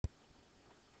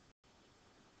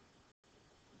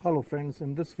Hello friends,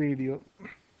 in this video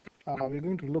we're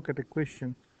going to look at a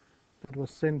question that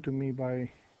was sent to me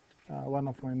by one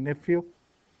of my nephew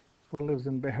who lives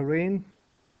in Bahrain.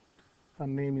 Her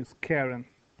name is Karen.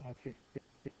 Okay.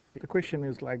 The question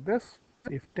is like this: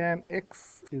 if tan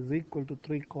x is equal to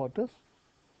 3/4,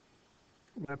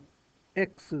 where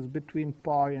x is between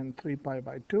pi and 3 pi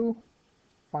by 2,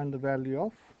 find the value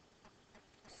of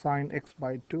sine x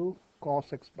by 2,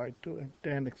 cos x by 2 and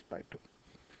tan x by 2.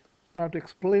 Now to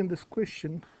explain this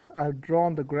question, I've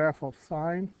drawn the graph of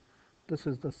sine. This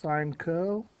is the sine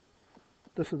curve.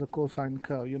 This is the cosine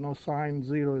curve. You know sine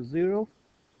 0 is 0,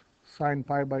 sine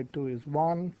pi by 2 is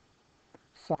 1,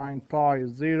 sine pi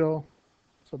is 0.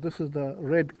 So this is the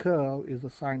red curve is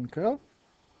the sine curve.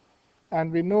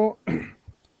 And we know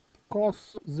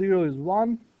cos 0 is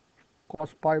 1,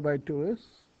 cos pi by 2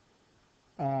 is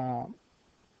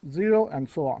 0, and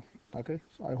so on. Okay,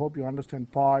 so I hope you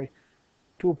understand pi.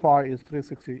 2 pi is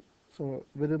 360. So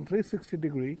within 360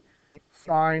 degree,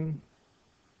 sine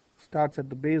starts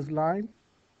at the baseline,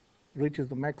 reaches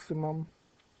the maximum,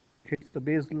 hits the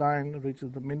baseline,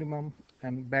 reaches the minimum,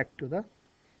 and back to the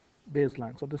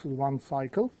baseline. So this is one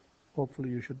cycle. Hopefully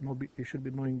you should be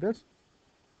knowing this.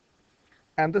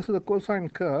 And this is the cosine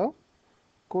curve.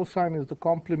 Cosine is the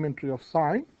complementary of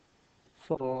sine.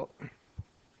 So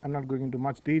I'm not going into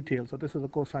much detail. So this is the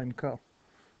cosine curve.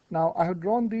 Now I have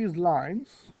drawn these lines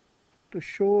to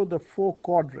show the 4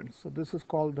 quadrants. So this is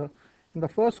called in the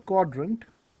first quadrant,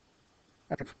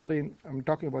 I'm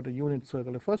talking about the unit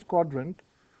circle. The first quadrant,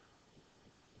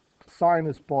 sine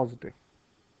is positive.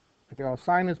 Okay, our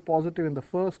sine is positive in the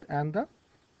first and the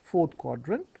fourth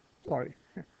quadrant. Sorry,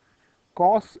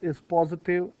 cos is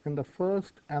positive in the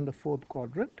first and the fourth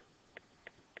quadrant,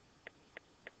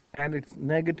 and it's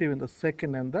negative in the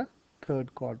second and the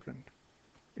third quadrant.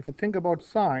 If you think about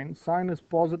sine, sine is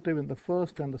positive in the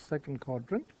first and the second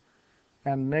quadrant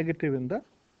and negative in the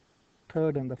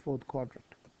third and the fourth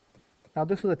quadrant. Now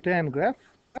this is a tan graph.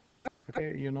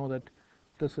 Okay, you know that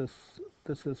this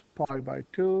is pi by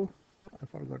 2. I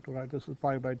forgot to write. This is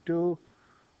pi by 2.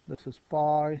 This is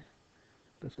pi.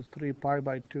 This is 3 pi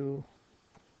by 2.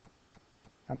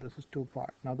 And this is 2 pi.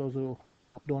 Now those who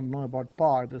don't know about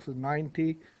pi, this is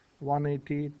 90,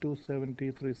 180,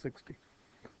 270, 360.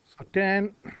 So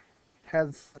tan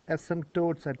has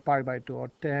asymptotes at pi by 2,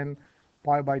 or tan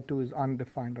pi by 2 is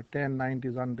undefined, or tan 90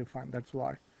 is undefined. That's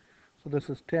why. So this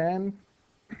is tan.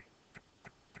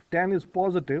 Tan is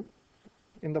positive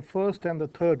in the first and the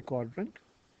third quadrant,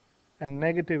 and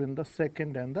negative in the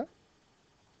second and the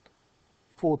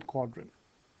fourth quadrant.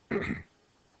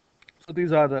 So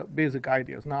these are the basic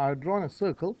ideas. Now I've drawn a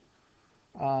circle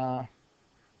to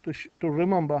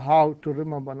remember how to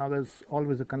remember. Now there's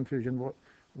always a confusion.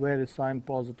 Where is sine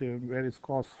positive? Where is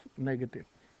cos negative?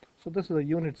 So this is a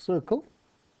unit circle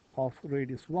of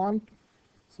radius 1.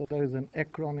 So there is an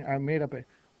acronym. I made up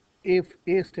if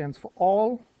A stands for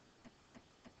all.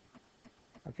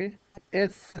 Okay,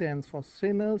 S stands for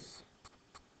sinners.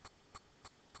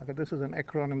 Okay, this is an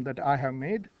acronym that I have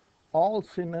made. All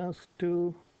sinners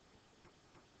to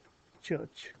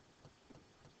church.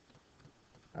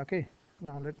 Okay,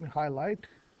 now let me highlight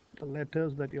the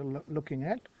letters that you're looking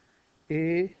at.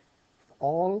 A for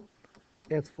all,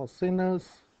 S for sinners,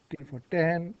 T for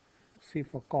tan, C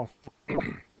for cos.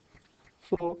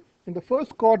 So in the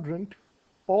first quadrant,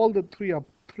 all the three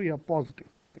are positive: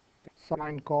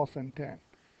 sine, cos, and tan.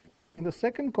 In the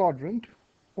second quadrant,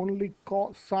 only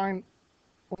sine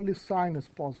is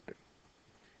positive.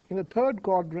 In the third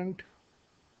quadrant,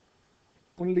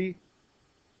 only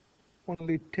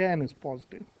tan is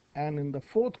positive, and in the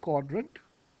fourth quadrant,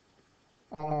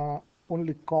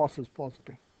 only cos is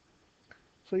positive.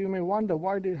 So you may wonder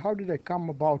how did I come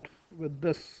about with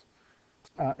this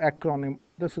acronym?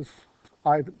 This is,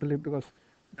 I believe, because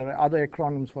there are other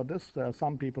acronyms for this. There are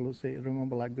some people who say,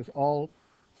 remember like this: all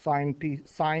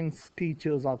science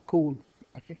teachers are cool.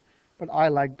 Okay, but I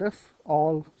like this: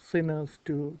 all sinners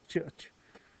to church.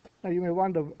 Now you may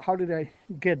wonder, how did I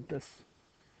get this?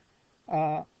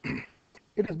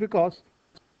 It is because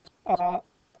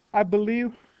I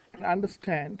believe and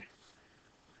understand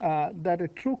that a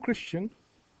true Christian,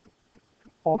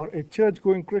 or a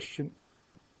church-going Christian,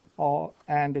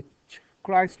 and a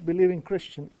Christ-believing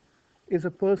Christian, is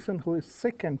a person who is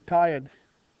sick and tired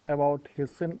about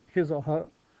his or her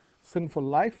sinful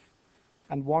life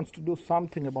and wants to do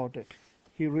something about it.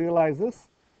 He realizes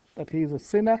that he is a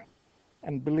sinner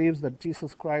and believes that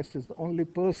Jesus Christ is the only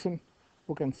person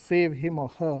who can save him or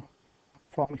her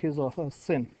from his or her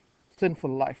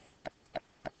sinful life.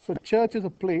 So church is a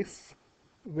place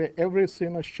where every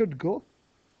sinner should go.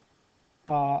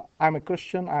 I'm a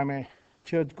Christian, I'm a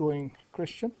church-going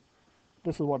Christian.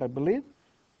 This is what I believe.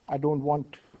 I don't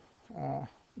want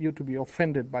you to be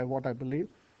offended by what I believe,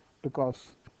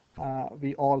 because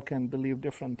we all can believe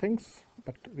different things,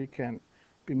 but we can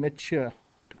be mature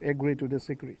to agree to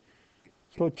disagree.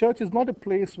 So church is not a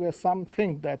place where some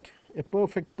think that a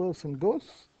perfect person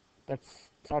goes. That's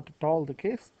not at all the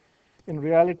case. In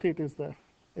reality,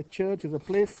 a church is a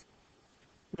place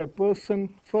where a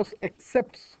person first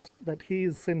accepts that he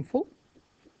is sinful,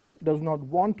 does not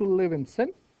want to live in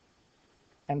sin,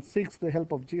 and seeks the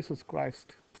help of Jesus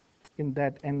Christ in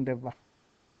that endeavor.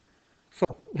 So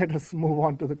let us move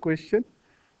on to the question.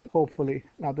 Hopefully,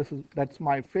 now that's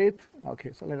my faith.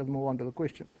 Okay, so let us move on to the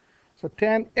question. So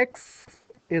tan x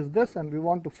is this, and we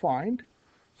want to find.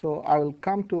 So I will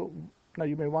come to, now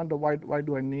you may wonder why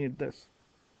do I need this?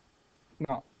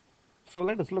 Now, so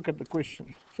let us look at the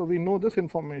question. So we know this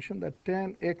information that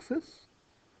tan x is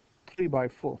 3 by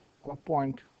 4, or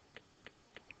point.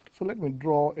 So let me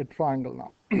draw a triangle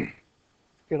now,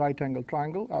 a right angle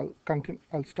triangle.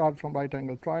 I'll start from right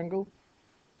angle triangle.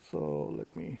 So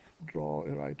let me draw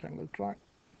a right angle triangle.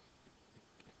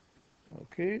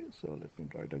 Okay, so let me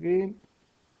draw it again.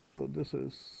 So this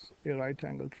is a right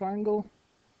angle triangle.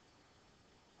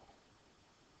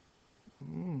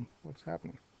 What's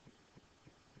happening?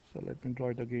 So let me draw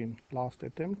it again. Last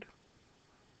attempt.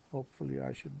 Hopefully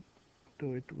I should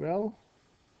do it well.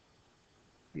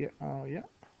 Yeah.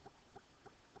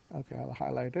 Okay, I'll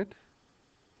highlight it,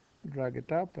 drag it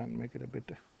up, and make it a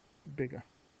bit bigger.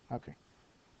 Okay.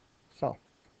 So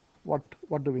what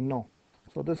do we know?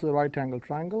 So this is a right angle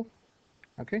triangle.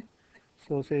 Okay.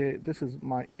 So say this is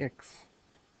my x.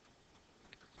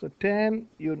 So tan,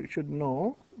 you should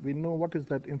know, we know what is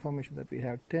that information that we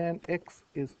have. Tan x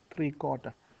is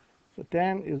 3/4. So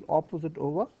tan is opposite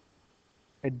over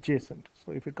adjacent.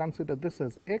 So if you consider this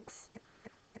as x,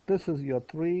 this is your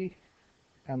 3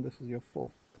 and this is your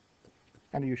 4.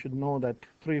 And you should know that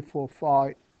 3, 4,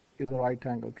 5 is a right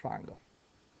angle triangle.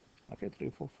 Okay, 3,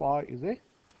 4, 5 is a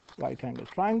right angle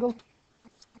triangle.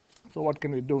 So what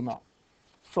can we do now?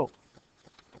 So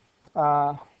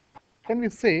can we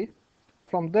say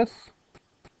from this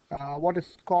what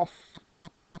is cos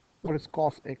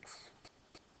x?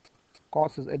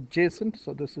 Cos is adjacent,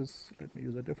 so this is, let me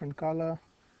use a different color.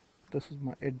 This is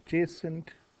my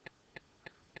adjacent,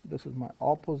 this is my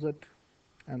opposite,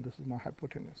 and this is my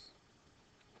hypotenuse.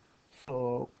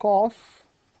 So cos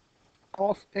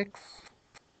x,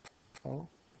 oh,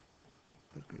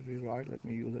 let me rewrite, let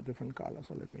me use a different color,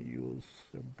 so let me use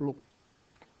blue.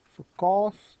 So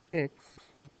cos x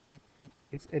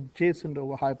is adjacent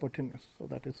over hypotenuse, so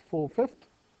that is 4/5.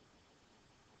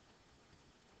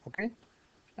 Okay,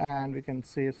 and we can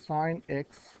say sine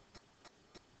x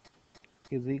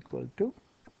is equal to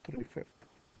 3/5.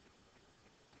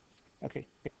 Okay,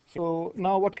 so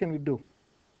now what can we do?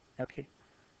 Okay,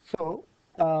 so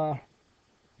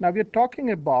now we are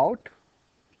talking about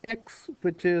x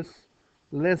which is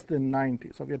less than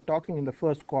 90. So we are talking in the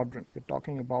first quadrant. We're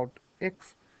talking about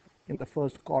x in the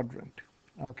first quadrant.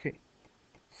 Okay,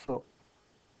 so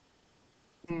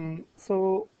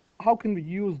so how can we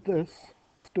use this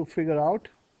to figure out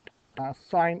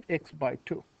sine x by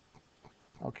 2?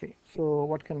 Okay, so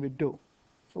what can we do?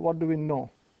 So what do we know?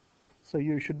 So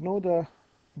you should know the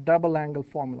double angle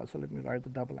formula. So let me write the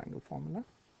double angle formula.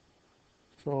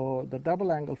 So the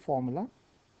double angle formula.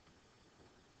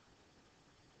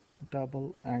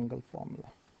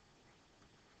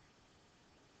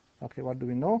 Okay, what do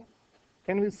we know?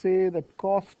 Can we say that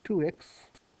cos 2x,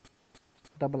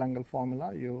 double angle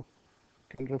formula, you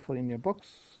can refer in your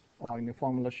books or in your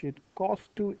formula sheet, cos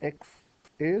 2x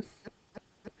is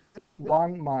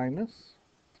 1 minus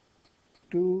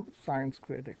 2 sine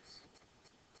squared x.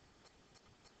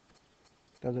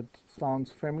 Does it sound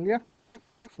familiar?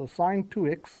 So sine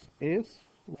 2x is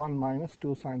 1 minus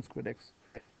 2 sine squared x.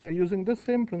 So using this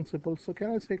same principle, so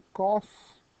can I say cos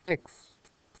x?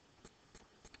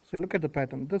 So look at the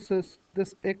pattern. This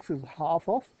x is half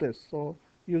of this. So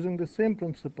using the same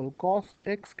principle, cos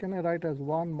x can I write as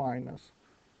 1 minus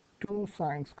 2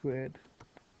 sine squared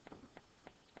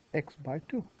x by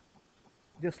 2.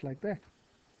 Just like that.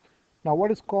 Now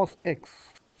what is cos x?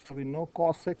 So we know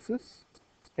cos x is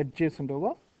adjacent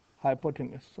over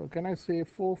hypotenuse. So can I say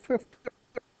 4/5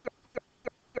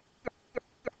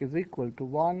 is equal to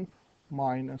 1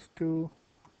 minus 2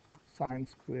 sine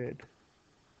squared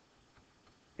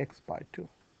x by 2.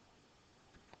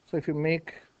 So if you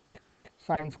make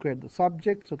sine squared the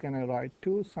subject, so can I write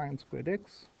 2 sine squared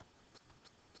x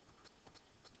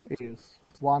is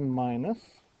 1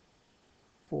 minus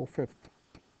 4/5.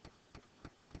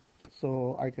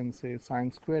 So I can say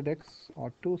sine squared x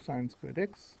or 2 sine squared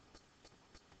x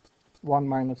 1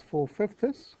 minus 4/5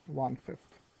 is 1/5.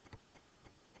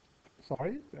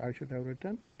 Sorry, I should have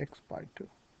written x by 2.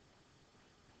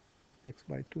 X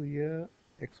by 2 here,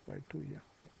 x by 2 here.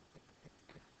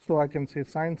 So I can say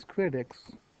sine squared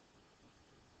x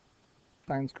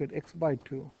by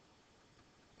 2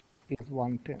 is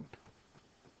 1/10.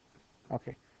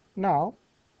 Okay. Now,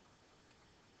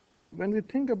 when we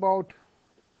think about,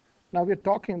 now we're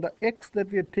talking the x that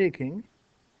we are taking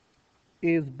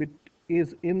is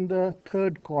in the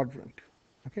third quadrant.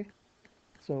 Okay.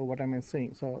 So what am I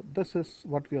saying? So this is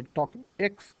what we are talking.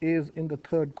 X is in the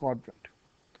third quadrant.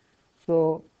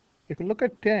 So if you look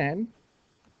at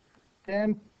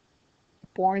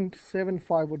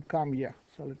 10.75 would come here.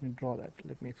 So let me draw that.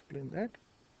 Let me explain that.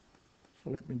 So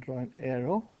let me draw an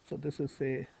arrow. So this is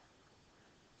say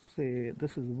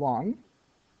this is 1.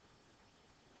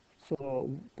 So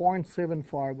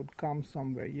 0.75 would come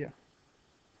somewhere here.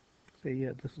 Say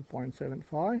here, this is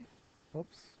 0.75.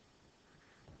 Oops.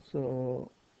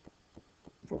 So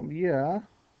from here,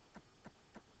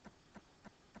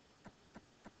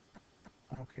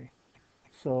 okay.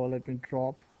 So let me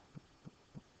drop.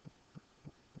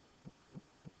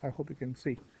 I hope you can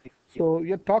see. So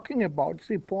you're talking about,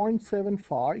 see,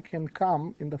 0.75 can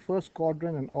come in the first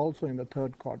quadrant and also in the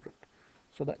third quadrant.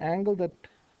 So the angle that,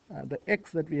 the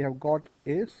x that we have got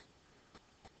is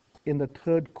in the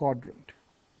third quadrant.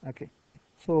 Okay.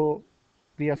 So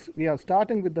we are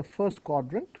starting with the first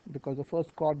quadrant because the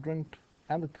first quadrant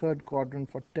and the third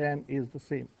quadrant for tan is the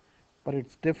same, but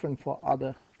it's different for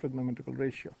other trigonometrical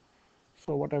ratio.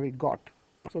 So what have we got?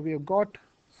 So we have got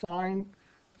sine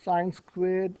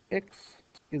squared x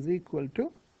is equal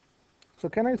to, so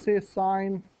can I say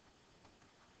sine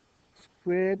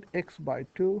squared x by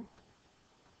 2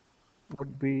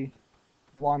 would be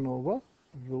 1 over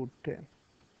root 10.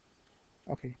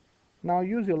 Okay, now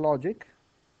use your logic.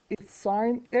 If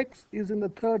sine x is in the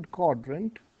third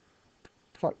quadrant,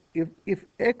 so if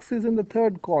x is in the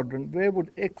third quadrant, where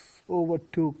would x over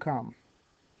 2 come?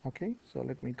 Okay, so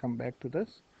let me come back to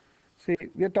this. See,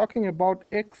 we are talking about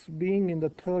x being in the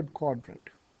third quadrant.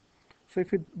 So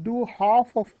if you do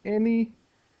half of any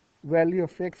value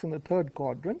of x in the third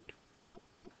quadrant,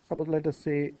 suppose let us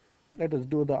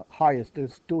do the highest,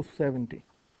 is 270.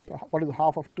 So what is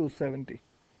half of 270?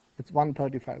 It's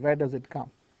 135. Where does it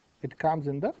come? It comes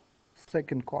in the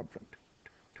second quadrant.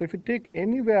 So if you take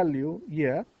any value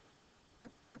here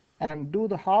and do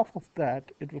the half of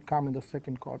that, it will come in the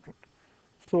second quadrant.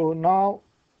 So now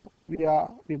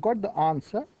we got the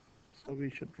answer. So we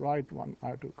should write one. I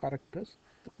have to correct this.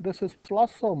 This is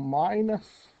plus or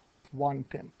minus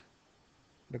 1/10,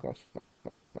 because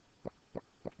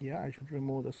yeah, I should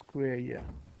remove the square here.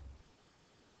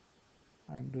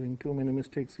 I'm doing too many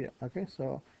mistakes here. Okay,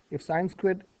 so if sine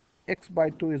squared x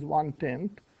by 2 is 1/10,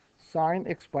 sine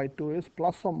x by 2 is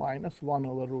plus or minus 1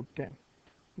 over root 10.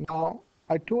 Now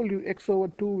I told you x over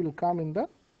 2 will come in the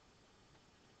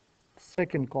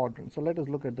second quadrant. So let us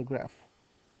look at the graph.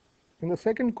 In the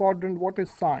second quadrant, what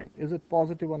is sine? Is it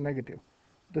positive or negative?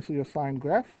 This is your sine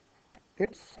graph.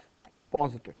 It's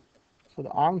positive. So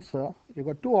the answer, you've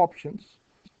got two options.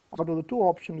 Out of the two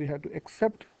options, we have to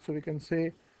accept. So we can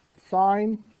say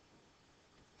sine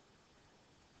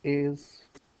is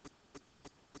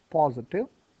positive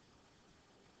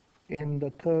in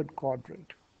the third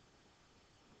quadrant.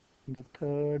 In the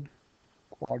third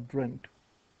quadrant.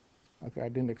 Okay, I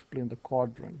didn't explain the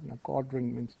quadrant. Now,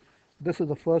 quadrant means this is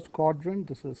the first quadrant,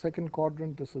 this is the second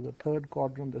quadrant, this is the third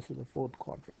quadrant, this is the fourth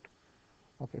quadrant.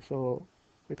 Okay, so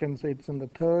we can say it's in the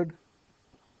third.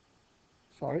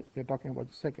 Sorry, we're talking about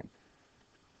the second.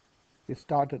 We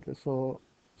started with, so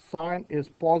sine is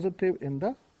positive in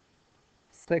the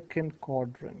second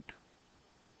quadrant.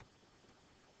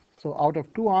 So out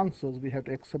of two answers, we have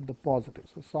to accept the positive.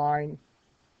 So sine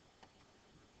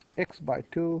x by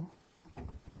 2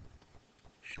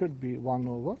 should be 1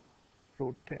 over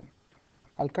root 10.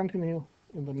 I'll continue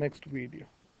in the next video.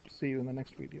 See you in the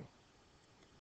next video.